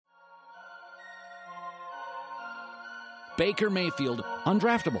Baker Mayfield,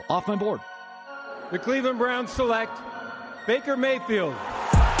 undraftable, off my board. The Cleveland Browns select Baker Mayfield. What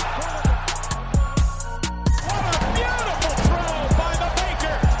a beautiful throw by the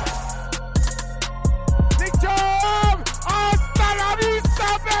Baker. Big Tom! Hasta la vista,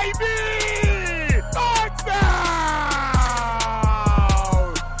 baby! Touchdown!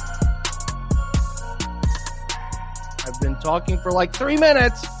 I've been talking for like 3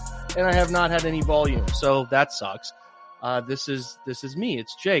 minutes, and I have not had any volume, so that sucks. This is me.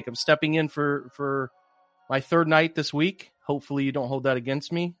 It's Jake. I'm stepping in for my third night this week. Hopefully you don't hold that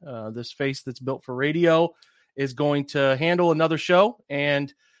against me. This face that's built for radio is going to handle another show.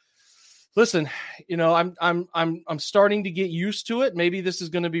 And listen, you know, I'm starting to get used to it. Maybe this is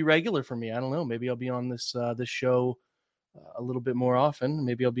going to be regular for me. I don't know. Maybe I'll be on this show a little bit more often.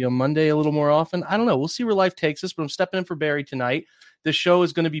 Maybe I'll be on Monday a little more often. I don't know. We'll see where life takes us, but I'm stepping in for Barry tonight. This show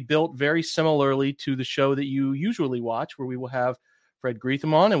is going to be built very similarly to the show that you usually watch, where we will have Fred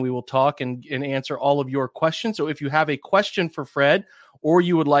Greetham on and we will talk and answer all of your questions. So if you have a question for Fred, or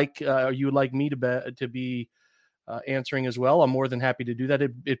you would like me to be answering as well, I'm more than happy to do that.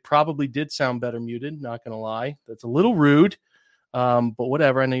 It probably did sound better muted, not going to lie. That's a little rude, but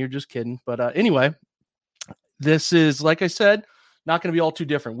whatever. I know you're just kidding. But anyway, this is, like I said, not going to be all too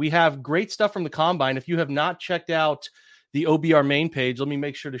different. We have great stuff from the Combine. If you have not checked out the OBR main page, let me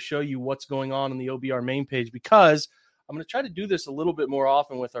make sure to show you what's going on the OBR main page, because I'm going to try to do this a little bit more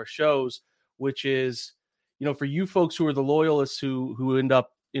often with our shows, which is, you know, for you folks who are the loyalists who end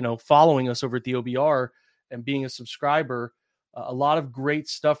up, you know, following us over at the OBR and being a subscriber, a lot of great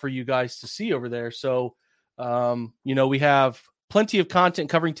stuff for you guys to see over there. So, you know, we have plenty of content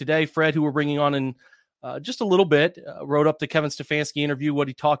covering today. Fred, who we're bringing on in just a little bit, wrote up the Kevin Stefanski interview, what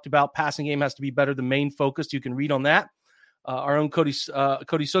he talked about. Passing game has to be better, the main focus. You can read on that. Our own Cody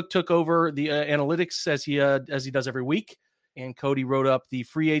Sook took over the analytics as he does every week, and Cody wrote up the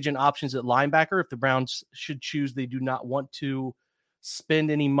free agent options at linebacker if the Browns should choose they do not want to spend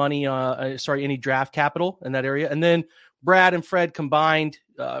any money, any draft capital in that area. And then Brad and Fred combined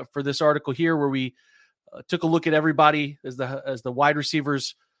for this article here, where we took a look at everybody as the wide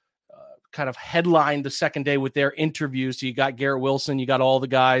receivers kind of headlined the second day with their interviews. So you got Garrett Wilson, you got all the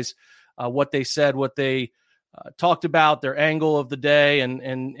guys, what they said, what they talked about, their angle of the day, and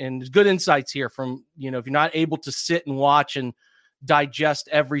there's good insights here from, you know, if you're not able to sit and watch and digest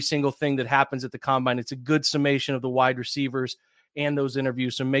every single thing that happens at the Combine, it's a good summation of the wide receivers and those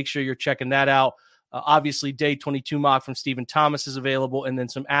interviews. So make sure you're checking that out. Obviously, day 22 mock from Stephen Thomas is available, and then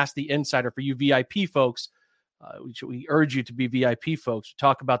some Ask the Insider for you VIP folks. We urge you to be VIP folks. We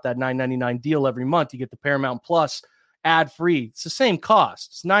talk about that $9.99 deal every month. You get the Paramount Plus ad free. It's the same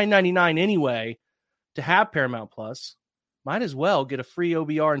cost. It's $9.99 anyway. To have Paramount Plus, might as well get a free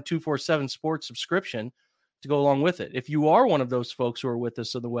OBR and 247 Sports subscription to go along with it. If you are one of those folks who are with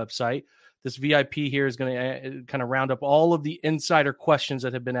us on the website, this VIP here is going to kind of round up all of the insider questions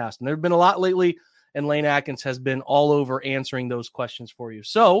that have been asked. And there have been a lot lately, and Lane Atkins has been all over answering those questions for you.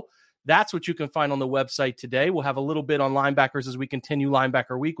 So that's what you can find on the website today. We'll have a little bit on linebackers as we continue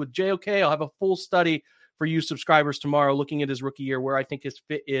Linebacker Week with JOK. I'll have a full study for you subscribers tomorrow, looking at his rookie year, where I think his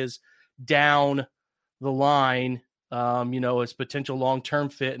fit is down the line, you know, his potential long-term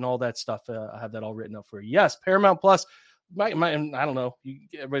fit and all that stuff. I have that all written up for you. Yes, Paramount Plus. I don't know.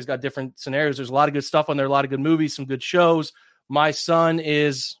 Everybody's got different scenarios. There's a lot of good stuff on there, a lot of good movies, some good shows. My son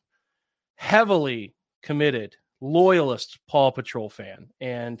is heavily committed, loyalist Paw Patrol fan,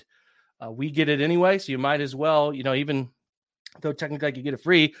 and we get it anyway. So you might as well, you know, even though technically I could get it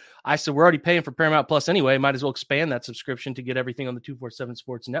free, I said, we're already paying for Paramount Plus anyway. Might as well expand that subscription to get everything on the 247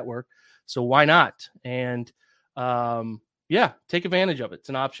 Sports Network. So why not? And yeah, take advantage of it. It's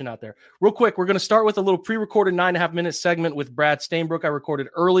an option out there. Real quick, we're going to start with a little pre-recorded 9.5-minute segment with Brad Stainbrook. I recorded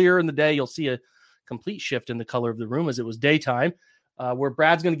earlier in the day. You'll see a complete shift in the color of the room as it was daytime, where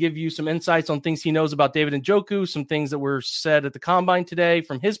Brad's going to give you some insights on things he knows about David Njoku, some things that were said at the Combine today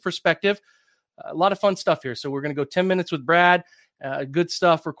from his perspective. A lot of fun stuff here. So we're going to go 10 minutes with Brad. Good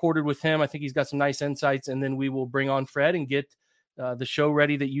stuff recorded with him. I think he's got some nice insights. And then we will bring on Fred and get the show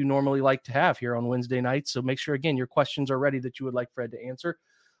ready that you normally like to have here on Wednesday nights. So make sure, again, your questions are ready that you would like Fred to answer.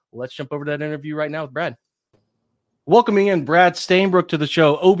 Let's jump over to that interview right now with Brad. Welcoming in Brad Stainbrook to the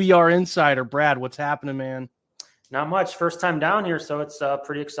show, OBR Insider. Brad, what's happening, man? Not much. First time down here, so it's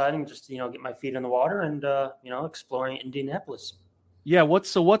pretty exciting. Just, you know, get my feet in the water and, you know, exploring Indianapolis. Yeah,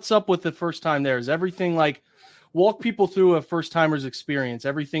 what's up with the first time there? Is everything like, walk people through a first timer's experience?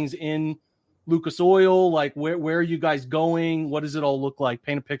 Everything's in Lucas Oil. Like, where are you guys going? What does it all look like?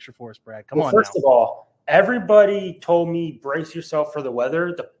 Paint a picture for us, Brad. Come on. First of all, everybody told me brace yourself for the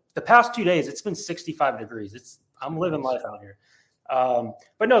weather. the past 2 days, it's been 65 degrees. I'm living life out here.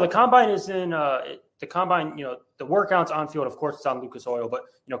 But no, the combine is in the combine. The workouts on field, of course, it's on Lucas Oil, but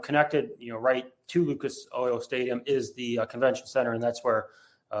connected, right to Lucas Oil Stadium is the convention center, and that's where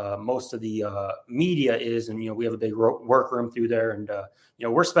most of the media is. And we have a big workroom through there, and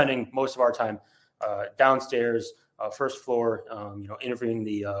we're spending most of our time downstairs, first floor, interviewing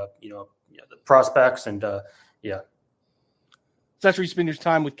the the prospects, and yeah. So that's where you spend your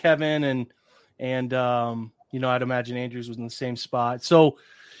time with Kevin and I'd imagine Andrews was in the same spot. So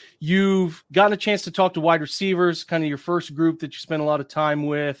you've gotten a chance to talk to wide receivers, kind of your first group that you spent a lot of time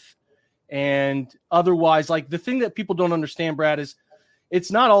with. And otherwise, like, the thing that people don't understand, Brad, is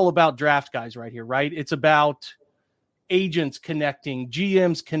it's not all about draft guys right here, right? It's about agents connecting,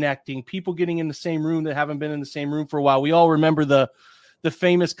 GMs connecting, people getting in the same room that haven't been in the same room for a while. We all remember the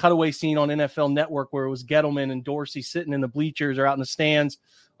famous cutaway scene on NFL Network where it was Gettleman and Dorsey sitting in the bleachers or out in the stands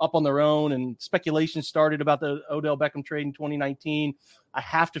up on their own, and speculation started about the Odell Beckham trade in 2019. I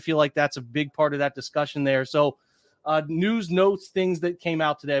have to feel like that's a big part of that discussion there. So news, notes, things that came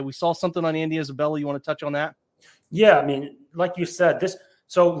out today. We saw something on Andy Isabella. You want to touch on that? Yeah, I mean, like you said,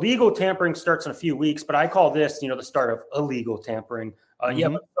 so legal tampering starts in a few weeks, but I call this, the start of illegal tampering. Yeah,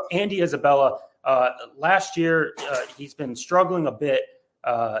 but Andy Isabella, last year, he's been struggling a bit.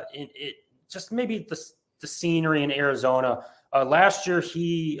 Just maybe the scenery in Arizona. Last year,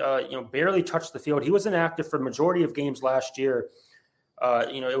 he barely touched the field. He was inactive for the majority of games last year.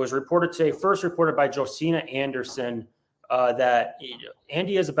 It was reported today, first reported by Josina Anderson, that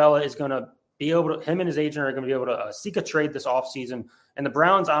Andy Isabella is going to be able to, him and his agent are going to be able to seek a trade this offseason. And the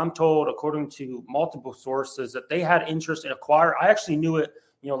Browns, I'm told, according to multiple sources, that they had interest in acquire. I actually knew it,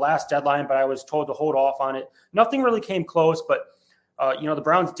 last deadline, but I was told to hold off on it. Nothing really came close, but the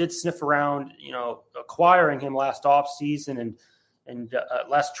Browns did sniff around, acquiring him last offseason and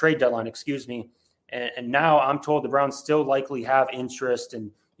last trade deadline, excuse me. And now I'm told the Browns still likely have interest. And,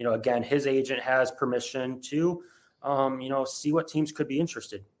 again, his agent has permission to, see what teams could be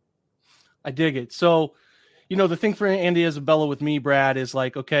interested. I dig it. So, the thing for Andy Isabella with me, Brad, is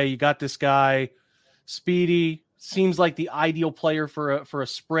like, okay, you got this guy, speedy, seems like the ideal player for a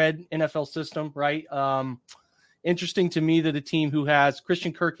spread NFL system, right? Interesting to me that a team who has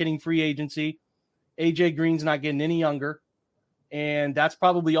Christian Kirk hitting free agency, AJ Green's not getting any younger, and that's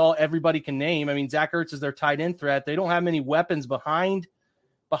probably all everybody can name. I mean, Zach Ertz is their tight end threat. They don't have many weapons behind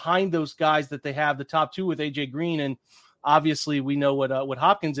those guys that they have, the top two with AJ Green, and obviously we know what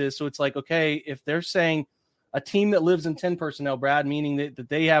Hopkins is. So it's like, okay, if they're saying a team that lives in 10 personnel, Brad, meaning that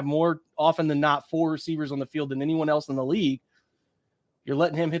they have more often than not 4 receivers on the field than anyone else in the league, you're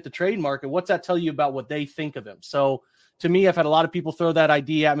letting him hit the trade market. What's that tell you about what they think of him? So to me, I've had a lot of people throw that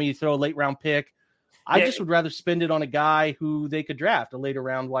idea at me, throw a late round pick. I just would rather spend it on a guy who they could draft, a later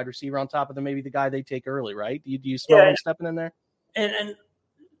round wide receiver on top of them, maybe the guy they take early, right? Do you smell him stepping in there? And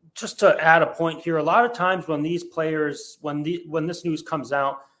just to add a point here, a lot of times when these players, when this news comes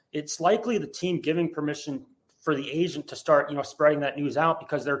out, it's likely the team giving permission for the agent to start, spreading that news out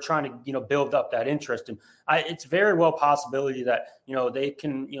because they're trying to, build up that interest. And it's very well possibility that, they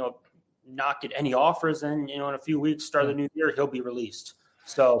can, not get any offers and, in a few weeks, start of the new year, he'll be released.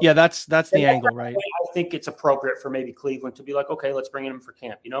 So yeah, that's the angle, right? I think it's appropriate for maybe Cleveland to be like, okay, let's bring him for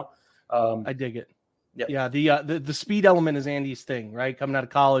camp, I dig it. Yeah. The speed element is Andy's thing, right? Coming out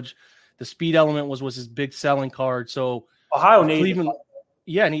of college, the speed element was his big selling card. So Ohio native. Cleveland,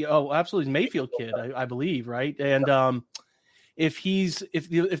 yeah, and absolutely, he's Mayfield kid, I believe, right? And if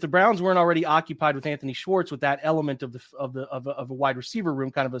the Browns weren't already occupied with Anthony Schwartz with that element of a wide receiver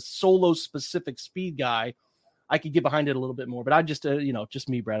room, kind of a solo specific speed guy, I could get behind it a little bit more. But I just just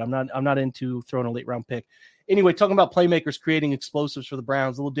me, Brad. I'm not into throwing a late round pick. Anyway, talking about playmakers creating explosives for the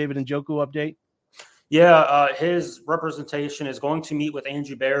Browns, a little David Njoku update. Yeah, his representation is going to meet with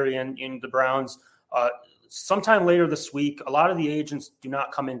Andrew Berry and the Browns sometime later this week. A lot of the agents do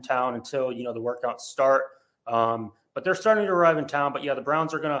not come in town until the workouts start, but they're starting to arrive in town. But yeah, the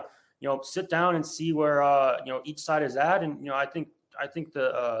Browns are gonna sit down and see where each side is at, and I think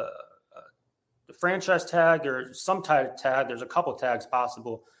the franchise tag or some type of tag. There's a couple tags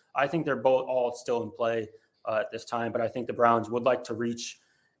possible. I think they're all still in play at this time, but I think the Browns would like to reach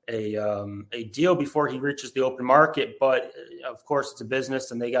a deal before he reaches the open market. But of course, it's a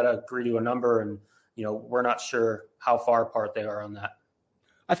business, and they got to agree to a number, and we're not sure how far apart they are on that.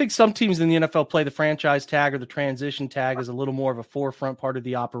 I think some teams in the NFL play the franchise tag or the transition tag as a little more of a forefront part of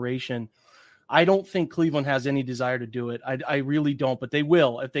the operation. I don't think Cleveland has any desire to do it. I really don't, but they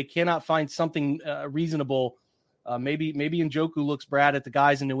will. If they cannot find something reasonable, maybe Njoku looks, Brad, at the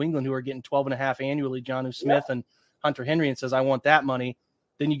guys in New England who are getting 12.5 annually, Jonnu Smith and Hunter Henry, and says, I want that money.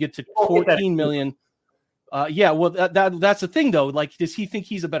 Then you get to 14 million. Well, that's the thing, though. Like, does he think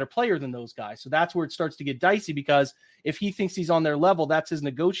he's a better player than those guys? So that's where it starts to get dicey, because if he thinks he's on their level, that's his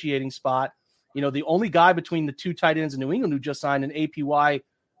negotiating spot. The only guy between the two tight ends in New England who just signed an APY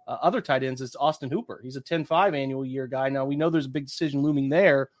other tight ends is Austin Hooper. He's a 10-5 annual year guy. Now, we know there's a big decision looming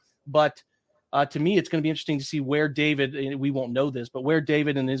there, but to me, it's going to be interesting to see where David, and we won't know this, but where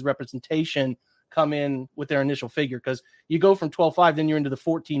David and his representation come in with their initial figure, because you go from 12-5, then you're into the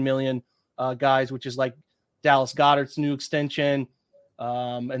 14 million guys, which is like Dallas Goedert's new extension,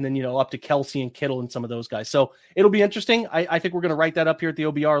 and then, up to Kelsey and Kittle and some of those guys. So it'll be interesting. I think we're going to write that up here at the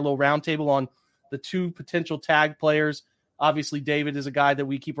OBR, a little roundtable on the two potential tag players. Obviously, David is a guy that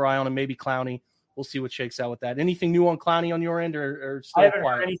we keep our eye on, and maybe Clowney. We'll see what shakes out with that. Anything new on Clowney on your end, or still I haven't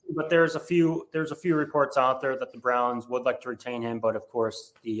quiet? heard anything, but there's a few reports out there that the Browns would like to retain him, but of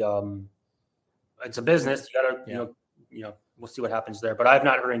course it's a business. You gotta, we'll see what happens there. But I've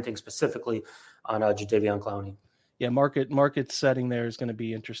not heard anything specifically on Jadeveon Clowney. Yeah, market setting there is going to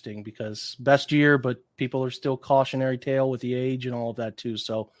be interesting, because best year, but people are still cautionary tale with the age and all of that too.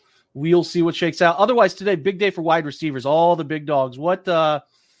 So we'll see what shakes out. Otherwise, today, big day for wide receivers, all the big dogs. What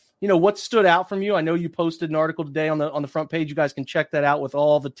stood out from you? I know you posted an article today on the front page. You guys can check that out with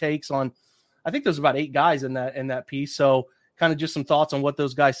all the takes on. I think there's about 8 guys in that piece. So kind of just some thoughts on what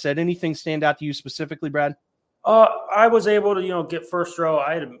those guys said. Anything stand out to you specifically, Brad? I was able to, get first row.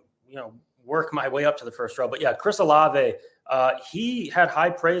 I had to, work my way up to the first row. But yeah, Chris Olave, he had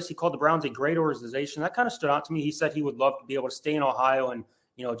high praise. He called the Browns a great organization. That kind of stood out to me. He said he would love to be able to stay in Ohio and,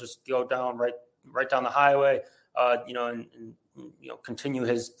 just go down right down the highway, and continue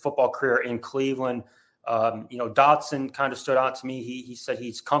his football career in Cleveland. Dotson kind of stood out to me. He said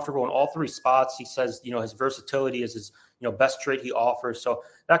he's comfortable in all 3 spots. He says, his versatility is his, best trait he offers. So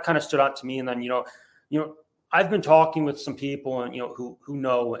that kind of stood out to me. And then, I've been talking with some people and, who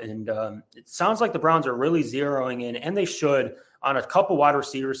know, and it sounds like the Browns are really zeroing in, and they should, on a couple wide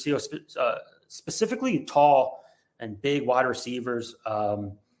receivers, specifically tall and big wide receivers.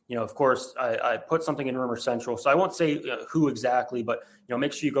 Of course, I put something in Rumor Central, so I won't say who exactly, but,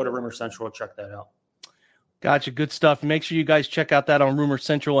 make sure you go to Rumor Central and check that out. Gotcha. Good stuff. Make sure you guys check out that on Rumor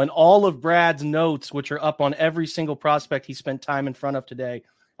Central, and all of Brad's notes, which are up on every single prospect he spent time in front of today.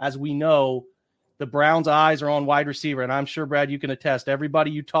 As we know, the Browns' eyes are on wide receiver, and I'm sure, Brad, you can attest. Everybody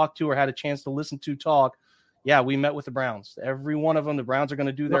you talked to or had a chance to listen to talk, yeah, we met with the Browns. Every one of them, the Browns are going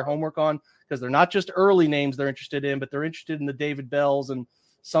to do their homework on, because they're not just early names they're interested in, but they're interested in the David Bells and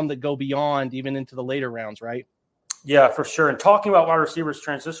some that go beyond, even into the later rounds, right? Yeah, for sure. And talking about wide receivers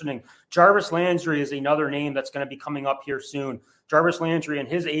transitioning, Jarvis Landry is another name that's going to be coming up here soon. Jarvis Landry and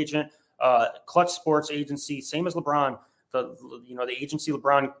his agent, Clutch Sports Agency, same as LeBron, the agency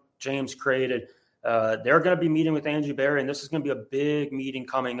LeBron James created. They're going to be meeting with Angie Berry, and this is going to be a big meeting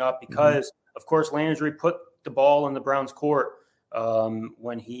coming up because, of course, Landry put the ball in the Browns' court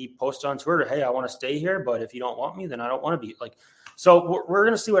when he posted on Twitter, "Hey, I want to stay here, but if you don't want me, then I don't want to be." So we're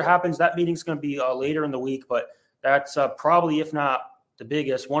going to see what happens. That meeting's going to be later in the week, but that's probably, if not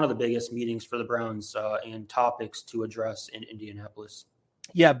one of the biggest meetings for the Browns and topics to address in Indianapolis.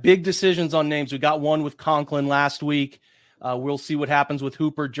 Yeah, big decisions on names. We got one with Conklin last week. We'll see what happens with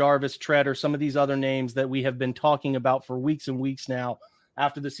Hooper, Jarvis, Treader, some of these other names that we have been talking about for weeks and weeks now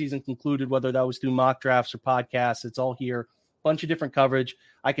after the season concluded, whether that was through mock drafts or podcasts. It's all here. Bunch of different coverage.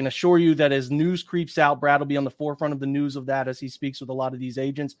 I can assure you that as news creeps out, Brad will be on the forefront of the news of that as he speaks with a lot of these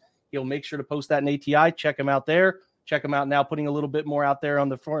agents. He'll make sure to post that in ATI. Check him out there. Check him out now, putting a little bit more out there on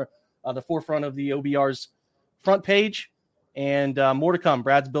the forefront of the OBR's front page. And more to come.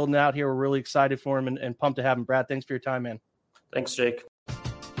 Brad's building out here. We're really excited for him and pumped to have him. Brad, thanks for your time, man. Thanks, Jake.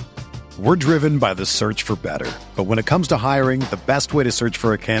 We're driven by the search for better. But when it comes to hiring, the best way to search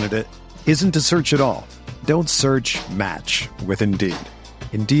for a candidate isn't to search at all. Don't search, match with Indeed.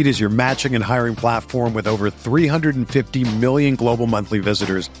 Indeed is your matching and hiring platform with over 350 million global monthly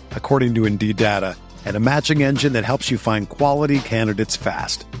visitors, according to Indeed data, and a matching engine that helps you find quality candidates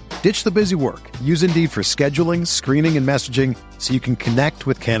fast. Ditch the busy work. Use Indeed for scheduling, screening, and messaging so you can connect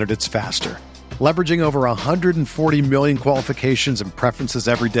with candidates faster. Leveraging over 140 million qualifications and preferences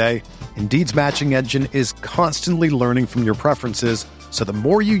every day, Indeed's matching engine is constantly learning from your preferences, so the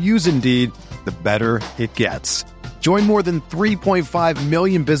more you use Indeed, the better it gets. Join more than 3.5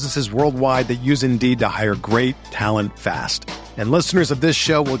 million businesses worldwide that use Indeed to hire great talent fast. And listeners of this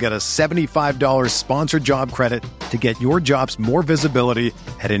show will get a $75 sponsored job credit to get your jobs more visibility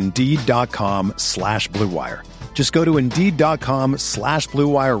at Indeed.com/Blue Wire. Just go to Indeed.com/Blue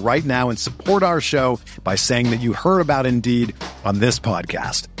Wire right now and support our show by saying that you heard about Indeed on this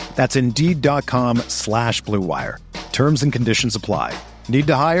podcast. That's Indeed.com/Blue Wire. Terms and conditions apply. Need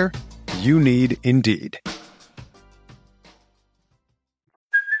to hire? You need Indeed.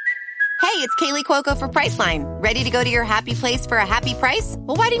 Hey, it's Kaylee Cuoco for Priceline. Ready to go to your happy place for a happy price?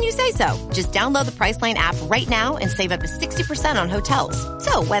 Well, why didn't you say so? Just download the Priceline app right now and save up to 60% on hotels.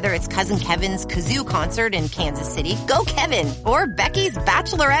 So whether it's Cousin Kevin's Kazoo Concert in Kansas City, go Kevin, or Becky's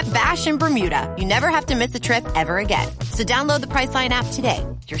Bachelorette Bash in Bermuda, you never have to miss a trip ever again. So download the Priceline app today.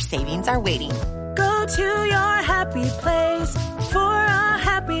 Your savings are waiting. Go to your happy place for a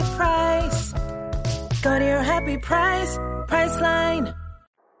happy price. Go to your happy price, Priceline.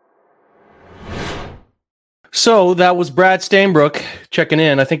 So that was Brad Stainbrook checking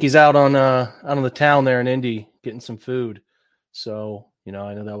in. I think he's out on the town there in Indy getting some food. So, I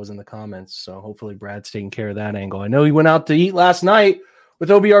know that was in the comments. So hopefully Brad's taking care of that angle. I know he went out to eat last night with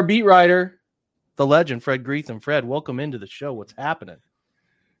OBR beat writer, the legend, Fred Greetham. Fred, welcome into the show. What's happening?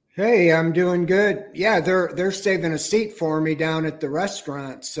 Hey, I'm doing good. Yeah, they're saving a seat for me down at the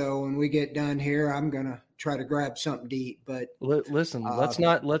restaurant. So when we get done here, I'm gonna try to grab something to eat. But listen, let's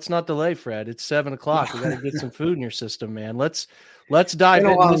not delay, Fred. It's 7:00. We got to get some food in your system, man. Let's dive in.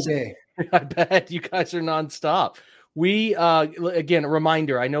 A long this day. I bet you guys are nonstop. We again, a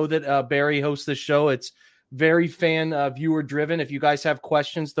reminder. I know that Barry hosts this show. It's very fan viewer driven. If you guys have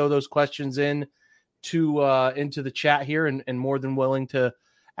questions, throw those questions in to into the chat here, and more than willing to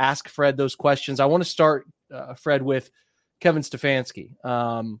ask Fred those questions. I want to start, Fred, with Kevin Stefanski.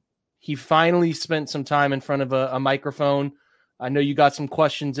 He finally spent some time in front of a microphone. I know you got some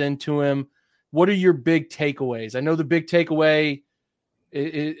questions into him. What are your big takeaways? I know the big takeaway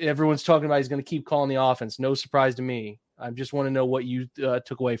everyone's talking about, he's going to keep calling the offense. No surprise to me. I just want to know what you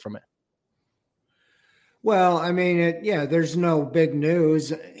took away from it. Well, I mean, there's no big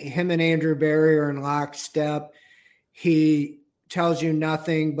news. Him and Andrew Berry are in lockstep. He tells you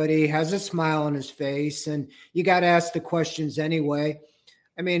nothing, but he has a smile on his face, and you got to ask the questions anyway.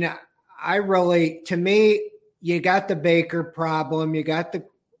 I mean, to me, you got the Baker problem, you got the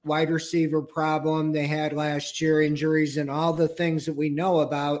wide receiver problem they had last year, injuries and all the things that we know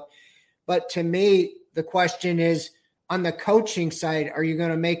about. But to me, the question is, on the coaching side, are you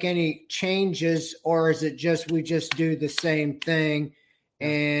going to make any changes, or is it just we just do the same thing?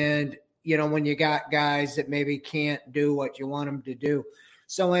 And when you got guys that maybe can't do what you want them to do.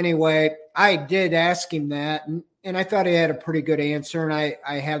 So anyway, I did ask him that, and I thought he had a pretty good answer, and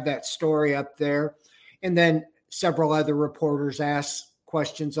I have that story up there. And then several other reporters asked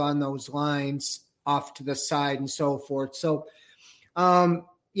questions on those lines off to the side and so forth. So,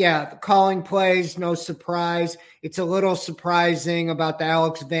 the calling plays, no surprise. It's a little surprising about the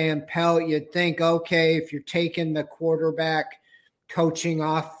Alex Van Pelt. You'd think, okay, if you're taking the quarterback coaching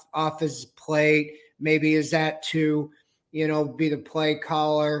off his plate, maybe is that to, be the play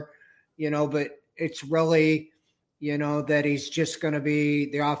caller, but it's really, that he's just going to be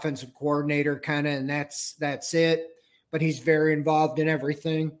the offensive coordinator kind of, and that's it. But he's very involved in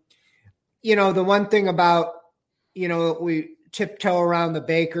everything. The one thing about, we tiptoe around the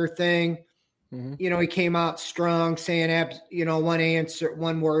Baker thing. Mm-hmm. He came out strong saying,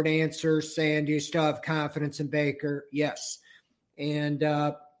 one word answer saying, do you still have confidence in Baker? Yes. And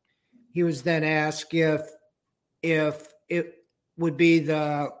he was then asked if it would be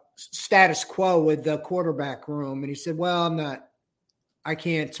the status quo with the quarterback room. And he said, well, I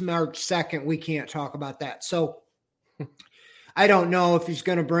can't, it's March 2nd. We can't talk about that. So I don't know if he's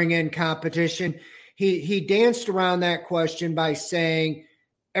going to bring in competition. He danced around that question by saying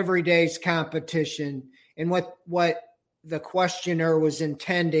every day's competition, and what the questioner was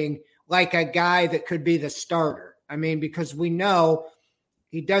intending, like a guy that could be the starter. I mean, because we know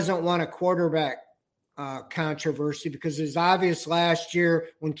he doesn't want a quarterback controversy, because it was obvious last year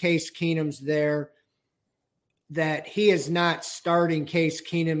when Case Keenum's there that he is not starting Case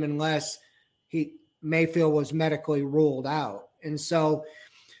Keenum unless Mayfield was medically ruled out. And so,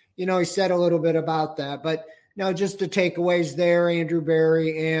 he said a little bit about that, but no, just the takeaways there, Andrew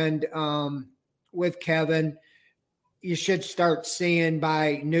Berry and with Kevin, you should start seeing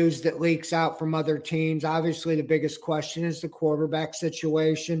by news that leaks out from other teams. Obviously, the biggest question is the quarterback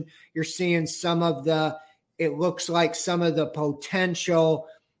situation. You're seeing it looks like some of the potential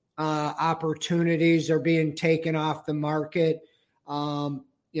opportunities are being taken off the market. Josh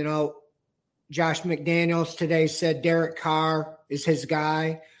McDaniels today said Derek Carr is his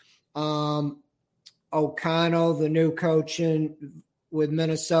guy. O'Connell, the new coach with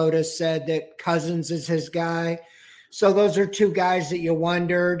Minnesota, said that Cousins is his guy. So those are two guys that you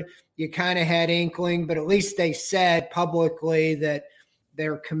wondered. You kind of had inkling, but at least they said publicly that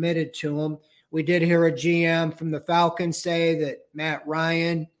they're committed to him. We did hear a GM from the Falcons say that Matt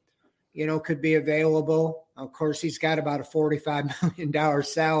Ryan, could be available. Of course, he's got about a $45 million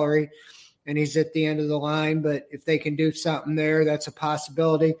salary, and he's at the end of the line. But if they can do something there, that's a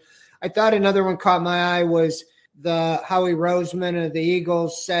possibility. I thought another one caught my eye was the Howie Roseman of the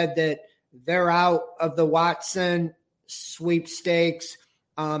Eagles said that they're out of the Watson sweepstakes.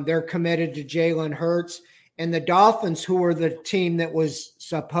 They're committed to Jalen Hurts. And the Dolphins, who were the team that was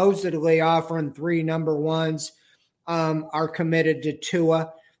supposedly offering 3 number ones, are committed to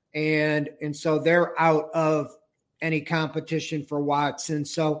Tua. And so they're out of any competition for Watson.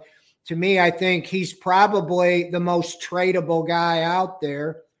 So to me, I think he's probably the most tradable guy out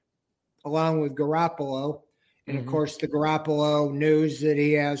there, along with Garoppolo. And of course, the Garoppolo news that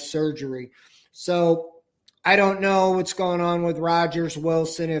he has surgery. So I don't know what's going on with Rodgers,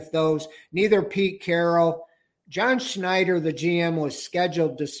 Wilson, neither Pete Carroll. John Schneider, the GM, was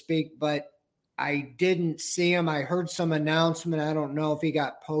scheduled to speak, but I didn't see him. I heard some announcement. I don't know if he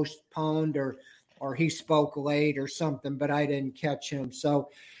got postponed or he spoke late or something, but I didn't catch him. So,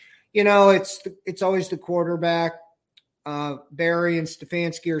 it's always the quarterback. Barry and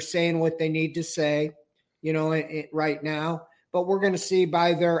Stefanski are saying what they need to say, right now. But we're going to see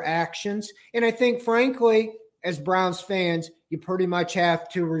by their actions. And I think, frankly, as Browns fans, you pretty much have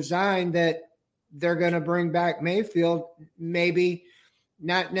to resign that they're going to bring back Mayfield. Maybe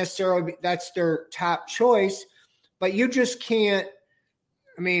not necessarily that's their top choice, but you just can't.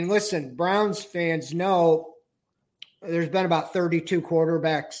 I mean, listen, Browns fans know there's been about 32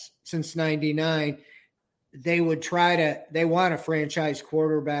 quarterbacks since 99. They want a franchise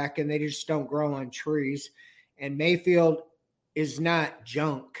quarterback, and they just don't grow on trees. And Mayfield is not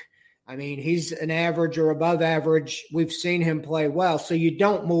junk. I mean, he's an average or above average. We've seen him play well. So you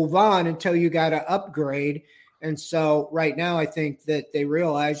don't move on until you got to upgrade. And so right now, I think that they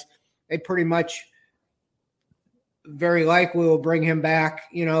realize they pretty much very likely will bring him back,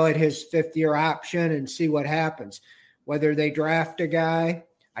 at his 5th-year option and see what happens. Whether they draft a guy,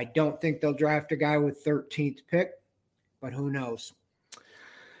 I don't think they'll draft a guy with 13th pick, but who knows?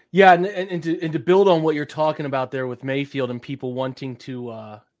 Yeah, and to build on what you're talking about there with Mayfield and people wanting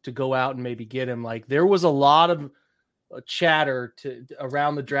to go out and maybe get him, like there was a lot of chatter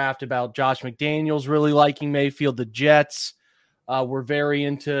around the draft about Josh McDaniels really liking Mayfield. The Jets were very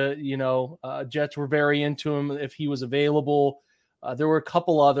into, Jets were very into him if he was available. There were a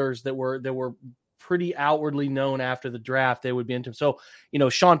couple others that were pretty outwardly known after the draft they would be into him. So,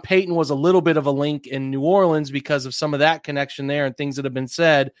 Sean Payton was a little bit of a link in New Orleans because of some of that connection there and things that have been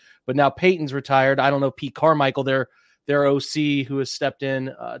said. But now Payton's retired. I don't know Pete Carmichael, their OC, who has stepped in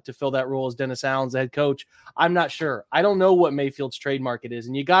to fill that role as Dennis Allen's the head coach. I'm not sure. I don't know what Mayfield's trade market is.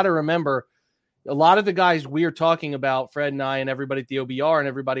 And you got to remember, a lot of the guys we are talking about, Fred and I and everybody at the OBR and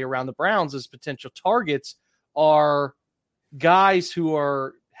everybody around the Browns as potential targets are guys who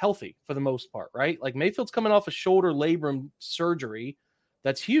are healthy for the most part, right? Like Mayfield's coming off a shoulder labrum surgery.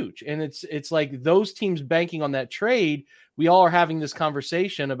 That's huge. And it's like those teams banking on that trade. We all are having this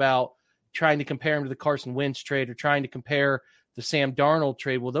conversation about trying to compare him to the Carson Wentz trade or trying to compare the Sam Darnold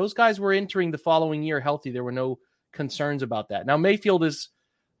trade. Well, those guys were entering the following year healthy. There were no concerns about that. Now Mayfield is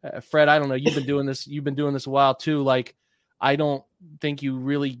Fred, I don't know. You've been doing this a while too. Like, I don't think you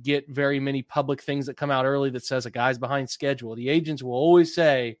really get very many public things that come out early that says a guy's behind schedule. The agents will always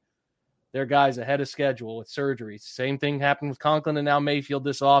say their guy's ahead of schedule with surgeries. Same thing happened with Conklin and now Mayfield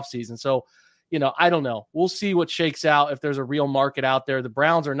this offseason. So, I don't know. We'll see what shakes out if there's a real market out there. The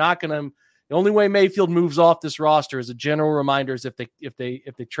Browns are not going to. The only way Mayfield moves off this roster as a general reminder is if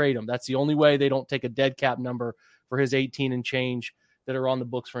they trade him. That's the only way they don't take a dead cap number for his 18 and change that are on the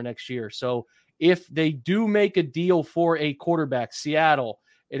books for next year. So if they do make a deal for a quarterback, Seattle,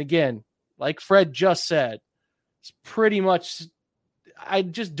 and again, like Fred just said, it's pretty much, I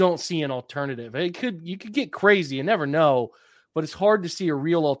just don't see an alternative. You could get crazy, you never know, but it's hard to see a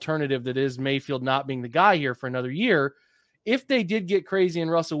real alternative that is Mayfield not being the guy here for another year. If they did get crazy and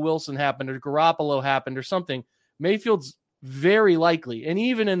Russell Wilson happened or Garoppolo happened or something, Mayfield's very likely. And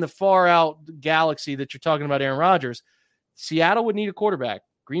even in the far out galaxy that you're talking about, Aaron Rodgers, Seattle would need a quarterback.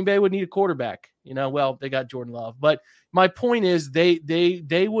 Green Bay would need a quarterback. Well, they got Jordan Love. But my point is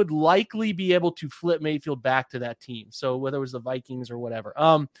they would likely be able to flip Mayfield back to that team. So whether it was the Vikings or whatever.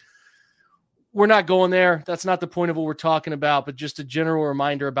 We're not going there. That's not the point of what we're talking about, but just a general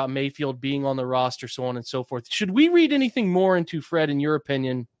reminder about Mayfield being on the roster, so on and so forth. Should we read anything more into, Fred, in your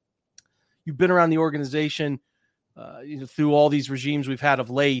opinion? You've been around the organization through all these regimes we've had of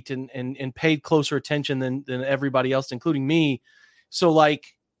late and paid closer attention than everybody else, including me. So,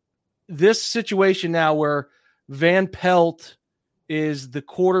 like, this situation now where Van Pelt is the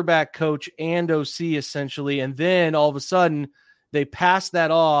quarterback coach and OC, essentially, and then all of a sudden they pass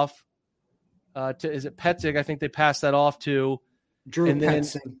that off is it Petzing? I think they passed that off to Drew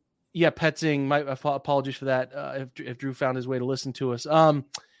Petzing. Yeah, Petzing. My apologies for that. If Drew found his way to listen to us,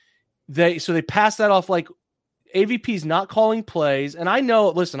 they passed that off like AVP's not calling plays. And I know,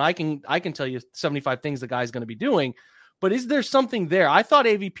 listen, I can tell you 75 things the guy's going to be doing, but is there something there? I thought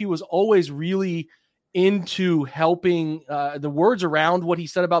AVP was always really into helping. The words around what he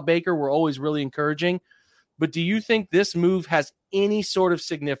said about Baker were always really encouraging. But do you think this move has any sort of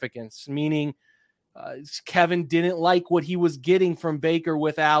significance? Meaning, Kevin didn't like what he was getting from Baker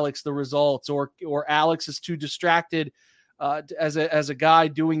with Alex, the results, or Alex is too distracted as a guy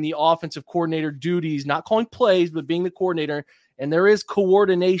doing the offensive coordinator duties, not calling plays, but being the coordinator. And there is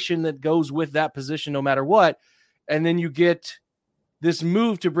coordination that goes with that position no matter what. And then you get this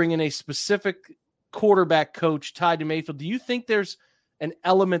move to bring in a specific quarterback coach tied to Mayfield. Do you think there's an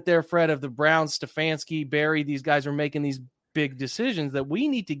element there, Fred, of the Browns, Stefanski, Barry, these guys are making these big decisions that we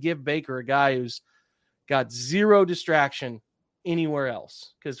need to give Baker a guy who's got zero distraction anywhere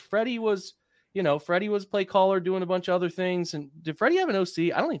else? Because Freddie was play caller doing a bunch of other things. And did Freddie have an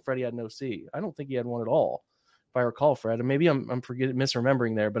OC? I don't think Freddie had an OC. I don't think he had one at all, if I recall, Fred. And maybe I'm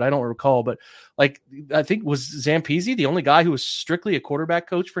misremembering there, but I don't recall. But like, I think was Zampese the only guy who was strictly a quarterback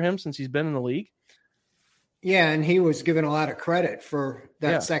coach for him since he's been in the league? Yeah, and he was given a lot of credit for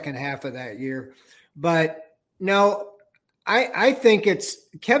that second half of that year. But no, I think it's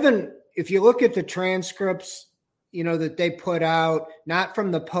Kevin. If you look at the transcripts, that they put out, not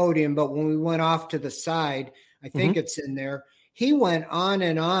from the podium, but when we went off to the side, I think it's in there. He went on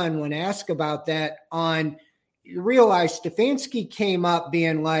and on when asked about that. You realize Stefanski came up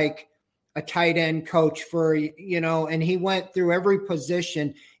being like a tight end coach for, and he went through every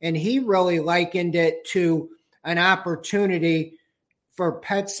position, and he really likened it to an opportunity for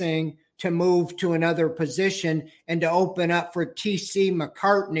Petzing to move to another position and to open up for TC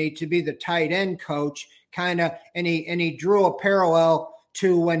McCartney to be the tight end coach, kind of, and he drew a parallel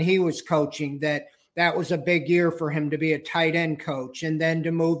to when he was coaching, that was a big year for him to be a tight end coach and then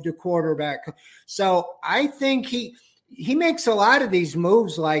to move to quarterback. So I think he makes a lot of these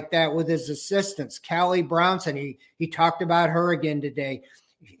moves like that with his assistants. Callie Brownson, he talked about her again today.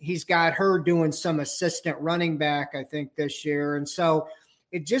 He's got her doing some assistant running back, I think, this year. And so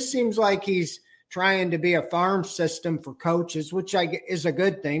it just seems like he's trying to be a farm system for coaches, which is a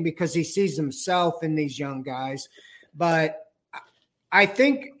good thing because he sees himself in these young guys. But I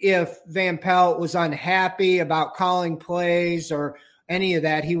think if Van Pelt was unhappy about calling plays or any of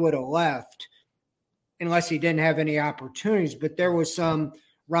that, he would have left unless he didn't have any opportunities. But there was some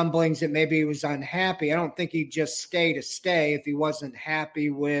rumblings that maybe he was unhappy. I don't think he'd just stay to stay if he wasn't happy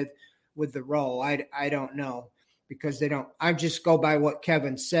with the role. I don't know, because they don't. I just go by what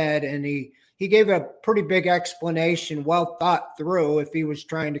Kevin said, and he gave a pretty big explanation, well thought through, if he was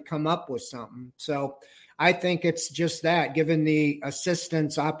trying to come up with something. So I think it's just that, giving the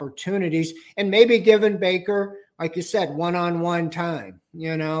assistants opportunities and maybe giving Baker, like you said, one-on-one time,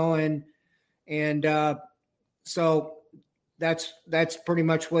 so that's pretty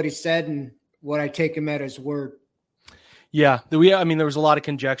much what he said and what I take him at his word. Yeah. There was a lot of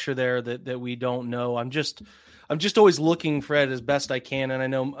conjecture there that we don't know. I'm just always looking, Fred, as best I can. And I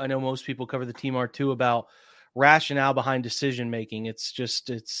know most people cover the team are too, about rationale behind decision-making. It's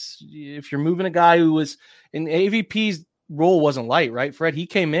if you're moving a guy who was in AVP's role wasn't light, right? Fred, he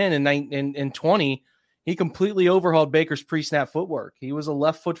came in 20, he completely overhauled Baker's pre-snap footwork. He was a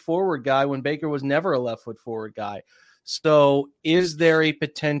left foot forward guy when Baker was never a left foot forward guy. So is there a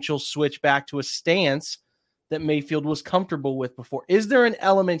potential switch back to a stance that Mayfield was comfortable with before? Is there an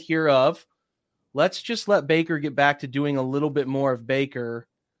element here of, let's just let Baker get back to doing a little bit more of Baker?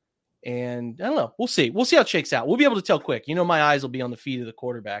 And I don't know. We'll see. We'll see how it shakes out. We'll be able to tell quick. My eyes will be on the feet of the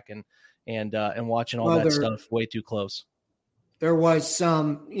quarterback and watching all that stuff way too close. There was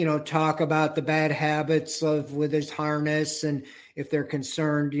some, talk about the bad habits with his harness, and if they're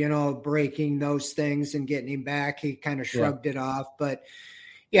concerned, breaking those things and getting him back, he kind of shrugged it off. But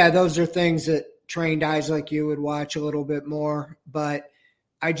yeah, those are things that trained eyes like you would watch a little bit more. But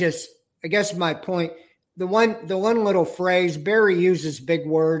I guess my point, the one little phrase, Barry uses big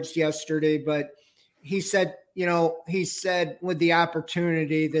words yesterday, but he said with the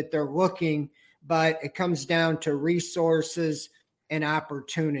opportunity that they're looking, but it comes down to resources and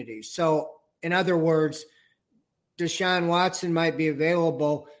opportunities. So in other words, Deshaun Watson might be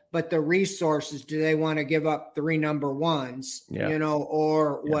available, but the resources, do they want to give up 3 number ones,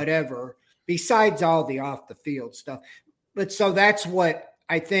 or whatever, besides all the off the field stuff. But so that's what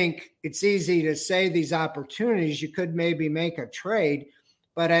I think. It's easy to say these opportunities, you could maybe make a trade,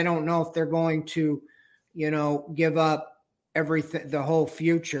 but I don't know if they're going to, give up everything, the whole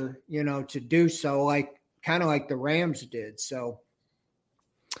future, to do so, like kind of like the Rams did. So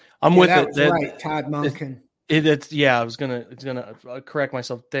I'm with that it. Was right, Todd Monken. I was gonna correct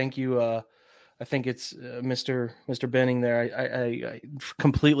myself. Thank you. I think it's Mr. Benning there. I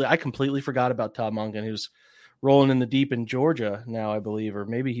completely forgot about Todd Monken, who's rolling in the deep in Georgia now, I believe, or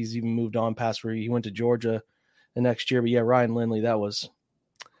maybe he's even moved on past where he went to Georgia the next year. But yeah, Ryan Lindley, that was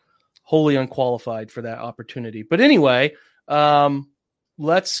wholly unqualified for that opportunity. But anyway,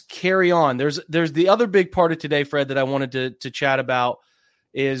 let's carry on. There's the other big part of today, Fred, that I wanted to chat about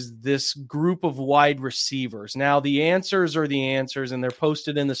is this group of wide receivers. Now, the answers are the answers, and they're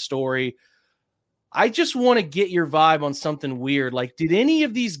posted in the story. I just want to get your vibe on something weird. Like, did any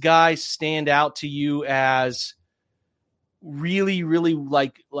of these guys stand out to you as really, really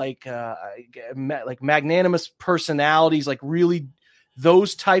like magnanimous personalities, like really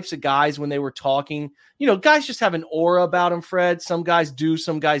those types of guys when they were talking? Guys just have an aura about them, Fred. Some guys do,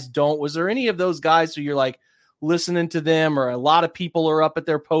 some guys don't. Was there any of those guys who you're like listening to them, or a lot of people are up at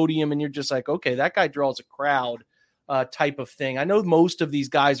their podium and you're just like, okay, that guy draws a crowd type of thing? I know most of these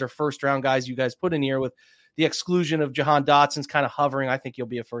guys are first-round guys you guys put in here, with the exclusion of Jahan Dotson's kind of hovering. I think he'll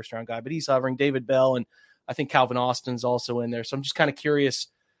be a first-round guy, but he's hovering. David Bell, and I think Calvin Austin's also in there. So I'm just kind of curious,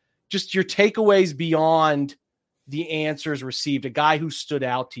 just your takeaways beyond the answers received, a guy who stood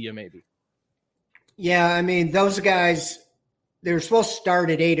out to you maybe. Yeah, I mean, those guys, they were supposed to start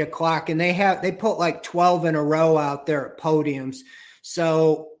at 8:00, and they put like 12 in a row out there at podiums.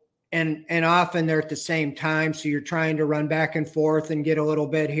 So, and often they're at the same time. So you're trying to run back and forth and get a little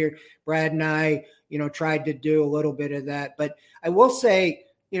bit here. Brad and I, tried to do a little bit of that. But I will say,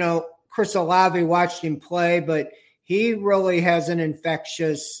 Chris Olave, watched him play, but he really has an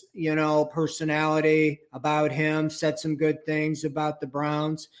infectious, personality about him, said some good things about the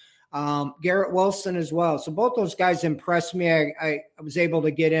Browns. Garrett Wilson as well. So both those guys impressed me. I was able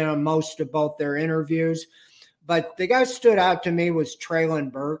to get in on most of both their interviews, but the guy stood out to me was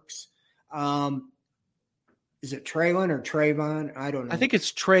Treylon Burks. Is it Treylon or Trayvon? I don't know. I think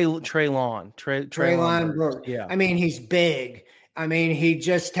it's Treylon Burks. Yeah. I mean, he's big. I mean, he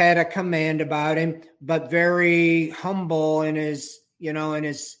just had a command about him, but very humble in his,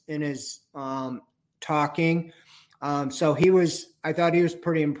 talking. So I thought he was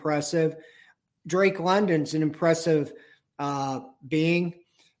pretty impressive. Drake London's an impressive being.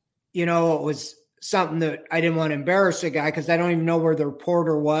 It was something that I didn't want to embarrass a guy because I don't even know where the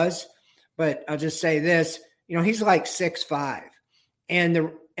reporter was, but I'll just say this, he's like 6'5",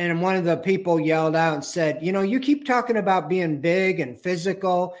 and one of the people yelled out and said, you keep talking about being big and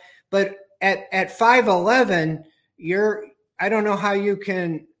physical, but at 5'11", I don't know how you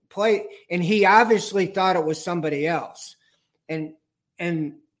can play. And he obviously thought it was somebody else. And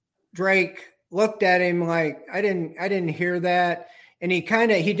Drake looked at him like, I didn't hear that. And he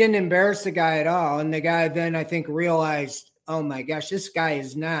didn't embarrass the guy at all. And the guy then I think realized, oh my gosh, this guy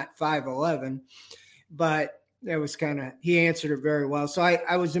is not 5'11", but it was he answered it very well. So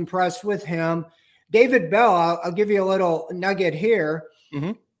I was impressed with him. David Bell, I'll give you a little nugget here.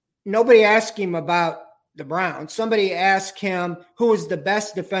 Mm-hmm. Nobody asked him about the Browns. Somebody asked him who was the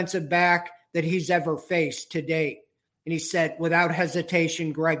best defensive back that he's ever faced to date. And he said, without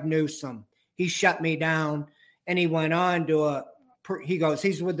hesitation, Greg Newsome. He shut me down. And he went on to he goes,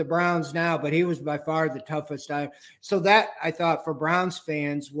 he's with the Browns now, but he was by far the toughest. So that I thought for Browns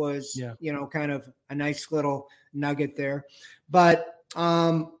fans was, kind of a nice little nugget there. But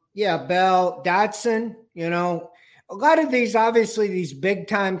Bell, Dotson, a lot of these, obviously these big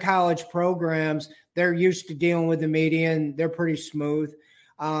time college programs, they're used to dealing with the media and they're pretty smooth.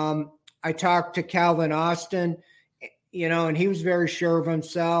 I talked to Calvin Austin, and he was very sure of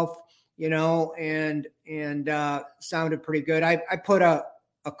himself, and sounded pretty good. I put a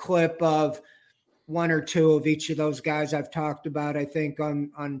clip of one or two of each of those guys I've talked about, I think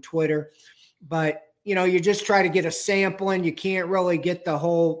on Twitter, but you just try to get a sampling. You can't really get the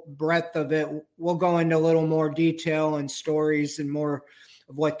whole breadth of it. We'll go into a little more detail and stories and more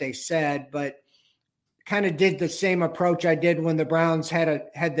of what they said, but kind of did the same approach I did when the Browns had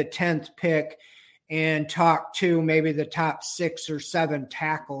the 10th pick and talked to maybe the top 6 or 7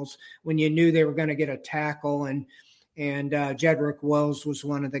 tackles when you knew they were going to get a tackle. And Jedrick Wills was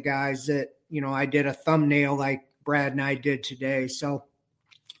one of the guys that, I did a thumbnail like Brad and I did today. So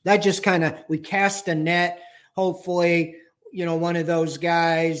that just we cast a net, hopefully, one of those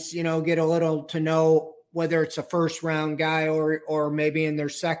guys, get a little to know whether it's a first round guy or maybe in their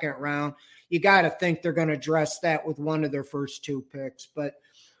second round. You got to think they're going to address that with one of their first 2 picks. But,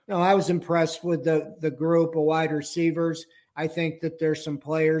 I was impressed with the group of wide receivers. I think that there's some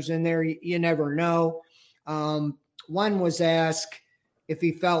players in there. You never know. One was asked if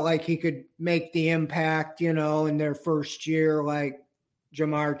he felt like he could make the impact, in their first year, like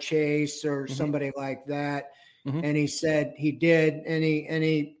Jamar Chase or somebody like that. And he said he did.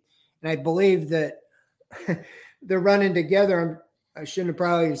 And I believe that they're running together. I shouldn't have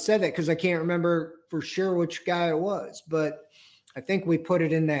probably said that because I can't remember for sure which guy it was, but I think we put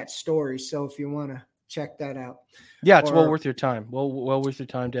it in that story. So if you want to check that out. Yeah, it's well worth your time. Well worth your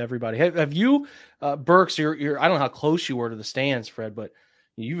time to everybody. Have you, Burks, you're I don't know how close you were to the stands, Fred, but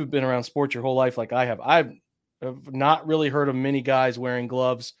you've been around sports your whole life like I have. I've not really heard of many guys wearing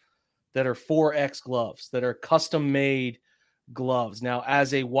gloves that are 4X gloves, that are custom-made gloves. Now,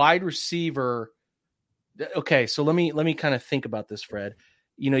 as a wide receiver, okay, so let me kind of think about this, Fred.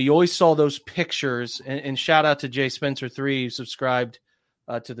 You always saw those pictures, and shout out to Jay Spencer 3, who subscribed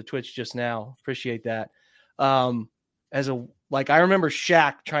to the Twitch just now. Appreciate that. I remember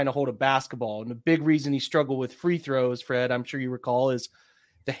Shaq trying to hold a basketball, and the big reason he struggled with free throws, Fred, I'm sure you recall, is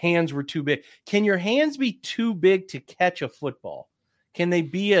the hands were too big. Can your hands be too big to catch a football? Can they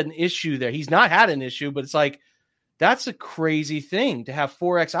be an issue there? He's not had an issue, but it's like, that's a crazy thing to have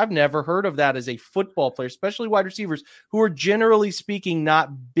 4X. I've never heard of that as a football player, especially wide receivers who are generally speaking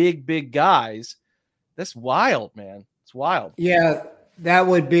not big guys. That's wild, man. It's wild. Yeah, that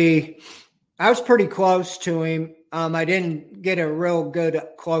would be – I was pretty close to him. I didn't get a real good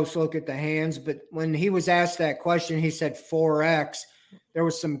close look at the hands, but when he was asked that question, he said 4X. There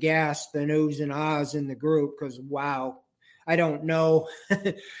was some gasp and oohs and ahs in the group because, wow, I don't know,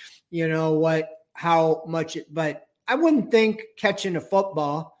 how much – but I wouldn't think catching a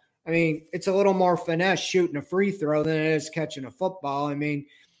football. I mean, it's a little more finesse shooting a free throw than it is catching a football. I mean,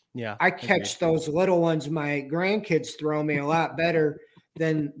 yeah, I catch those little ones. My grandkids throw me a lot better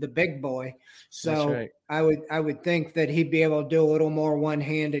than the big boy. So right. I would think that he'd be able to do a little more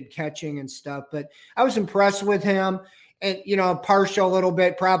one-handed catching and stuff. But I was impressed with him, and partial a little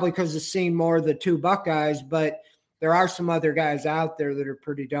bit probably because I've seen more of the two Buckeyes. But there are some other guys out there that are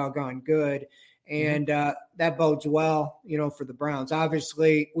pretty doggone good. And that bodes well, for the Browns.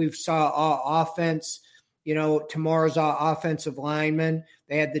 Obviously, we've saw offense, tomorrow's offensive linemen.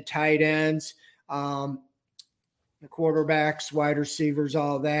 They had the tight ends, the quarterbacks, wide receivers,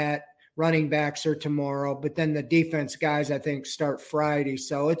 all that. Running backs are tomorrow. But then the defense guys, I think, start Friday.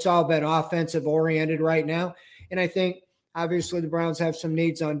 So it's all been offensive oriented right now. And I think, obviously, the Browns have some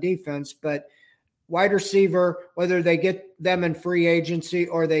needs on defense. But wide receiver, whether they get them in free agency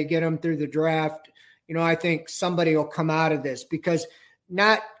or they get them through the draft, I think somebody will come out of this because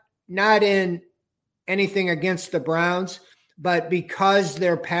not in anything against the Browns, but because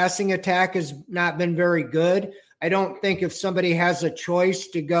their passing attack has not been very good. I don't think if somebody has a choice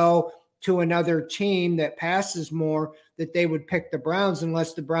to go to another team that passes more, that they would pick the Browns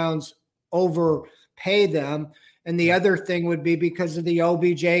unless the Browns overpay them. And the other thing would be because of the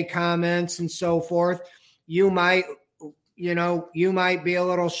OBJ comments and so forth, you might be a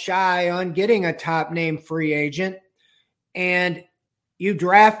little shy on getting a top name free agent, and you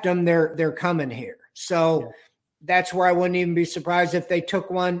draft them, they're coming here. So that's where I wouldn't even be surprised if they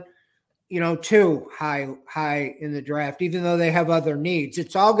took one, too high in the draft, even though they have other needs.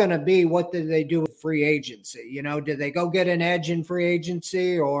 It's all going to be, what did they do with free agency? Did they go get an edge in free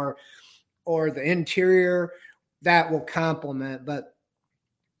agency or the interior? That will complement. But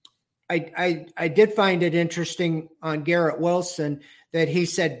I did find it interesting on Garrett Wilson that he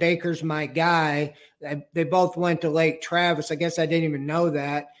said Baker's my guy. They both went to Lake Travis. I guess I didn't even know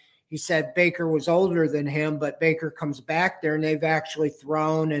that. He said Baker was older than him, but Baker comes back there and they've actually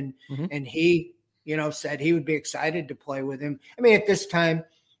thrown and he, said he would be excited to play with him. I mean, at this time,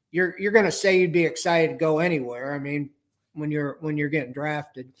 you're going to say you'd be excited to go anywhere. I mean, when you're getting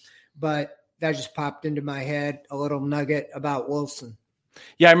drafted, but that just popped into my head, a little nugget about Wilson.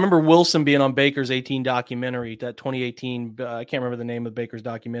 Yeah, I remember Wilson being on Baker's 18 documentary, that 2018. I can't remember the name of Baker's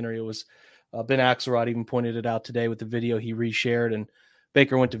documentary. It was Ben Axelrod even pointed it out today with the video he reshared. And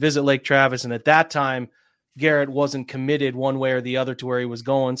Baker went to visit Lake Travis. And at that time, Garrett wasn't committed one way or the other to where he was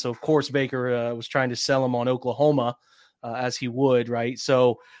going. So, of course, Baker was trying to sell him on Oklahoma as he would, right?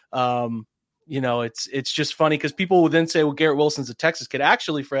 So, it's just funny because people would then say, well, Garrett Wilson's a Texas kid.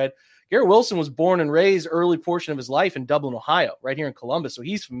 Actually, Fred, Garrett Wilson was born and raised early portion of his life in Dublin, Ohio, right here in Columbus. So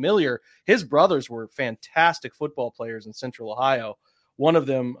he's familiar. His brothers were fantastic football players in Central Ohio. One of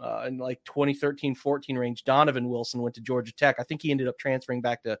them in like 2013-14 range, Donovan Wilson, went to Georgia Tech. I think he ended up transferring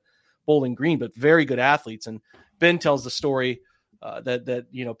back to Bowling Green, but very good athletes. And Ben tells the story that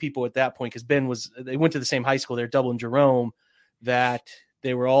people at that point, because they went to the same high school there, Dublin Jerome, that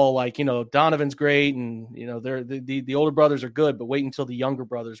they were all like, Donovan's great, and they're the older brothers are good, but wait until the younger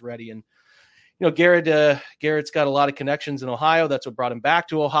brother's ready. And Garrett's got a lot of connections in Ohio. That's what brought him back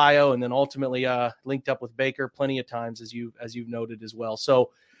to Ohio, and then ultimately linked up with Baker plenty of times, as you've noted as well. So,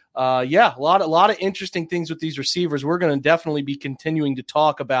 a lot of interesting things with these receivers. We're going to definitely be continuing to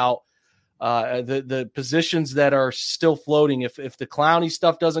talk about the positions that are still floating. If the Clowney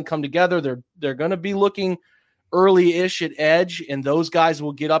stuff doesn't come together, they're going to be looking early-ish at edge, and those guys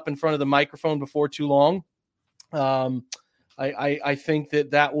will get up in front of the microphone before too long. I think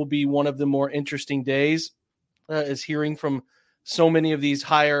that will be one of the more interesting days, is hearing from so many of these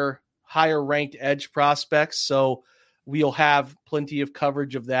higher ranked edge prospects. So we'll have plenty of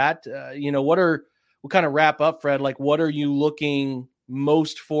coverage of that. We'll kind of wrap up, Fred. Like, what are you looking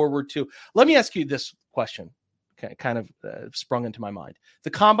most forward to? Let me ask you this question. Okay, kind of sprung into my mind. The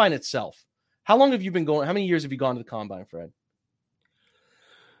combine itself. How long have you been going? How many years have you gone to the combine, Fred?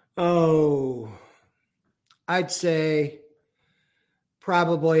 Oh, I'd say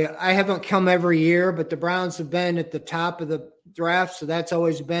probably, I haven't come every year, but the Browns have been at the top of the draft. So that's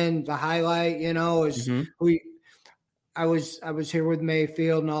always been the highlight, I was here with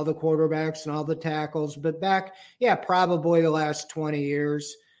Mayfield and all the quarterbacks and all the tackles, but probably the last 20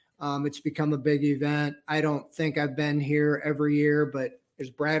 years, it's become a big event. I don't think I've been here every year, but as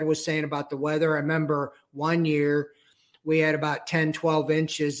Brad was saying about the weather, I remember one year we had about 10, 12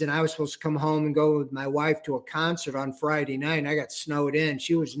 inches, and I was supposed to come home and go with my wife to a concert on Friday night, and I got snowed in.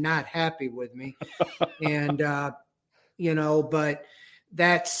 She was not happy with me. And, but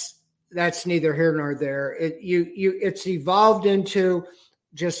that's neither here nor there. It's evolved into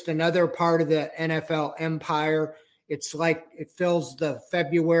just another part of the NFL empire. It's like it fills the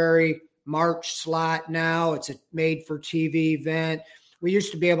February, March slot now. It's a made-for-TV event. We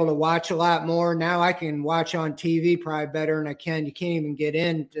used to be able to watch a lot more. Now I can watch on TV probably better than I can. You can't even get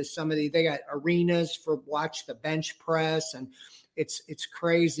into some of they got arenas for watch the bench press, and it's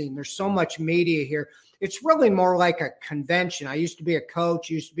crazy. And there's so much media here. It's really more like a convention. I used to be a coach,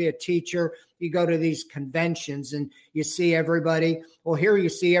 used to be a teacher. You go to these conventions and you see everybody. Well, here you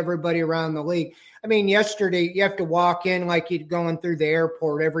see everybody around the league. I mean, yesterday you have to walk in like you're going through the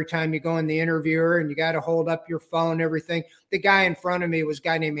airport every time you go in the interviewer, and you got to hold up your phone and everything. The guy in front of me was a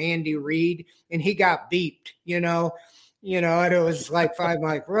guy named Andy Reid, and he got beeped, and it was like I'm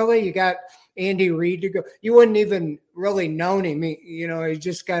like, really? You got Andy Reid to go? You wouldn't even really known him. He's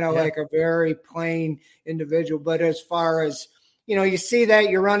just kind of like a very plain individual. But as far as, you see that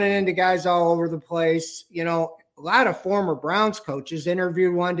you're running into guys all over the place. A lot of former Browns coaches.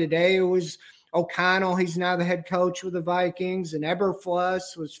 Interviewed one today who was O'Connell. He's now the head coach with the Vikings. And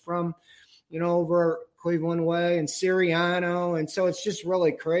Eberflus was from, over Cleveland way, and Sirianno. And so it's just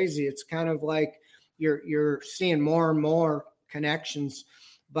really crazy. It's kind of like you're seeing more and more connections.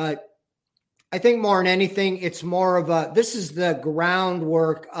 But I think more than anything, it's more of this is the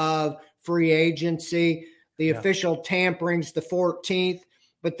groundwork of free agency. The official tampering's the 14th,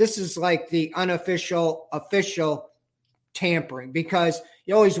 but this is like the unofficial, official tampering, because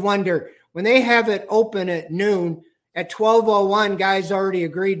you always wonder when they have it open at noon, at 12:01, guys already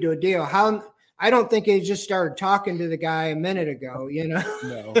agreed to a deal. I don't think they just started talking to the guy a minute ago,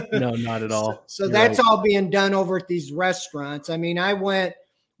 No, not at all. So that's right. All being done over at these restaurants. I mean, I went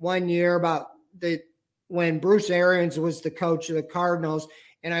one year when Bruce Arians was the coach of the Cardinals,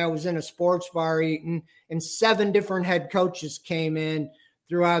 and I was in a sports bar eating, and 7 different head coaches came in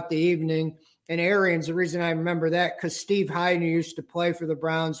throughout the evening. And Arians, the reason I remember that, because Steve Hyden, who used to play for the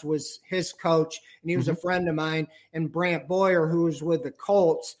Browns, was his coach, and he was a friend of mine. And Brant Boyer, who was with the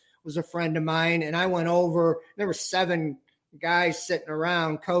Colts, was a friend of mine. And I went over, there were 7 guys sitting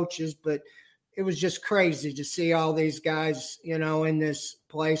around, coaches, but it was just crazy to see all these guys, in this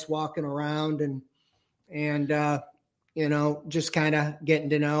place walking around and just kind of getting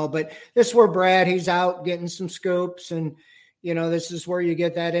to know. But this is where Brad, he's out getting some scoops, and, this is where you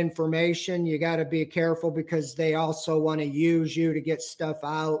get that information. You got to be careful because they also want to use you to get stuff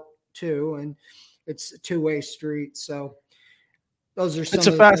out too. And it's a two-way street. So those are some of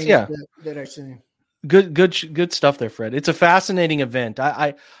the things that I see. Good stuff there, Fred. It's a fascinating event.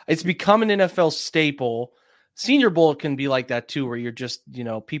 It's become an NFL staple. Senior Bowl can be like that too, where you're just,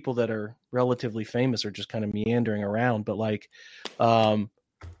 people that are relatively famous are just kind of meandering around. But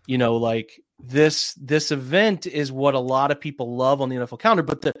this event is what a lot of people love on the NFL calendar.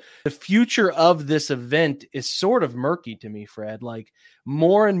 But the future of this event is sort of murky to me, Fred. Like,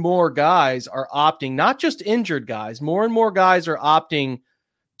 more and more guys are opting, not just injured guys, more and more guys are opting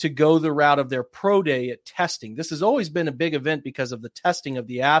to go the route of their pro day at testing. This has always been a big event because of the testing of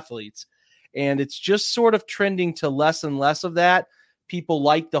the athletes. And it's just sort of trending to less and less of that. People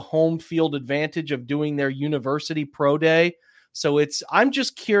like the home field advantage of doing their university pro day. So I'm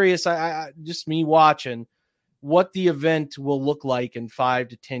just curious, I just me watching what the event will look like in 5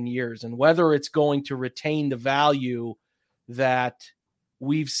 to 10 years and whether it's going to retain the value that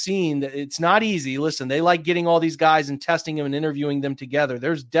we've seen. That it's not easy. Listen, they like getting all these guys and testing them and interviewing them together.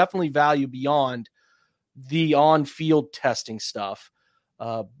 There's definitely value beyond the on-field testing stuff.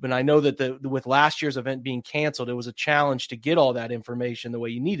 But I know that with last year's event being canceled, it was a challenge to get all that information the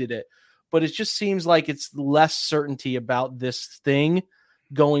way you needed it. But it just seems like it's less certainty about this thing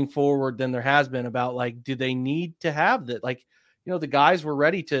going forward than there has been about, like, do they need to have that? Like, the guys were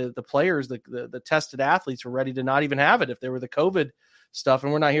ready to, the players, the tested athletes were ready to not even have it if there were the COVID stuff.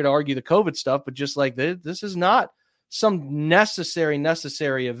 And we're not here to argue the COVID stuff, but just like this is not some necessary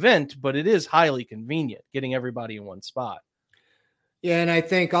event, but it is highly convenient getting everybody in one spot. Yeah, and I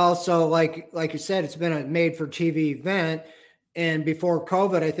think also, like you said, it's been a made-for-TV event. And before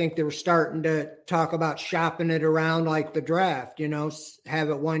COVID, I think they were starting to talk about shopping it around like the draft, have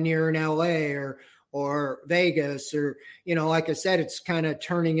it 1 year in LA or Vegas or, like I said, it's kind of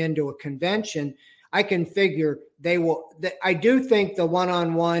turning into a convention. I can figure they will. I do think the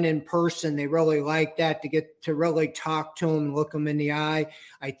one-on-one in person, they really like that to get to really talk to them and look them in the eye.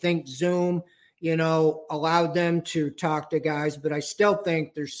 I think Zoom, allowed them to talk to guys, but I still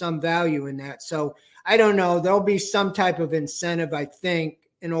think there's some value in that. So I don't know. There'll be some type of incentive, I think,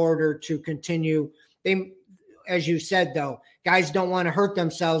 in order to continue. As you said, though, guys don't want to hurt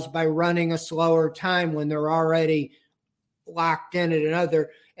themselves by running a slower time when they're already locked in at another.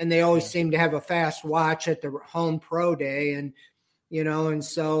 And they always seem to have a fast watch at the home pro day. And, and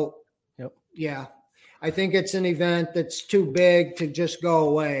so, yeah, I think it's an event that's too big to just go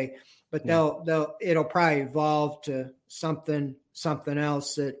away. But it'll probably evolve to something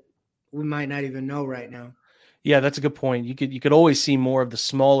else that we might not even know right now. Yeah, that's a good point. You could always see more of the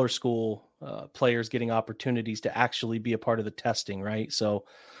smaller school players getting opportunities to actually be a part of the testing, right? So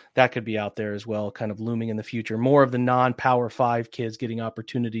that could be out there as well, kind of looming in the future. More of the non-Power 5 kids getting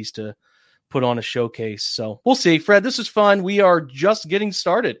opportunities to put on a showcase. So we'll see. Fred, this is fun. We are just getting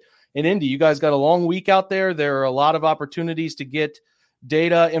started in Indy. You guys got a long week out there. There are a lot of opportunities to get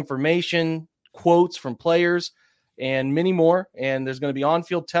data, information, quotes from players, and many more. And there's going to be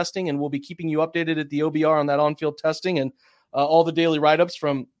on-field testing, and we'll be keeping you updated at the OBR on that on-field testing and all the daily write-ups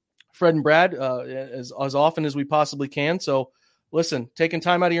from Fred and Brad as often as we possibly can. So listen, taking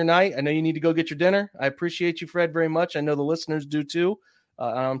time out of your night. I know you need to go get your dinner. I appreciate you, Fred, very much. I know the listeners do too.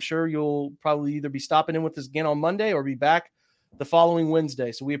 And I'm sure you'll probably either be stopping in with us again on Monday or be back the following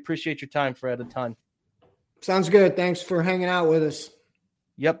Wednesday. So we appreciate your time, Fred, a ton. Sounds good. Thanks for hanging out with us.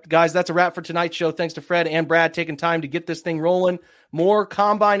 Yep, guys, that's a wrap for tonight's show. Thanks to Fred and Brad taking time to get this thing rolling. More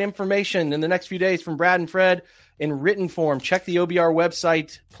combine information in the next few days from Brad and Fred in written form. Check the OBR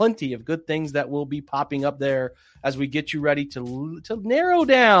website. Plenty of good things that will be popping up there as we get you ready to narrow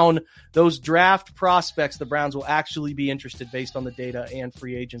down those draft prospects the Browns will actually be interested based on the data and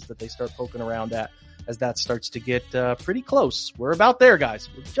free agents that they start poking around at as that starts to get pretty close. We're about there, guys.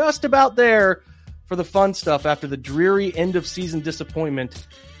 We're just about there for the fun stuff after the dreary end-of-season disappointment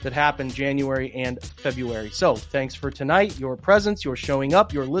that happened January and February. So thanks for tonight, your presence, your showing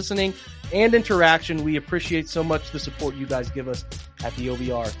up, your listening, and interaction. We appreciate so much the support you guys give us at the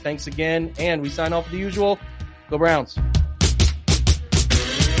OBR. Thanks again, and we sign off with the usual. Go Browns.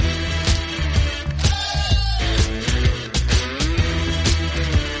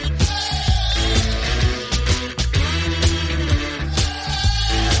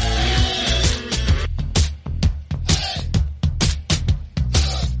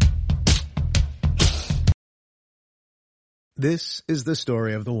 This is the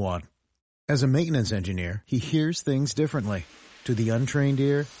story of the one. As a maintenance engineer, he hears things differently. To the untrained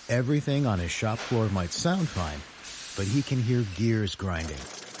ear, everything on his shop floor might sound fine, but he can hear gears grinding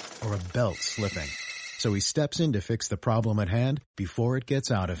or a belt slipping. So he steps in to fix the problem at hand before it gets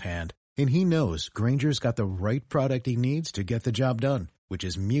out of hand. And he knows Grainger's got the right product he needs to get the job done, which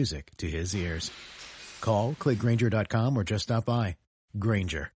is music to his ears. Call, click Grainger.com, or just stop by.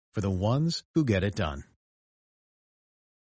 Grainger, for the ones who get it done.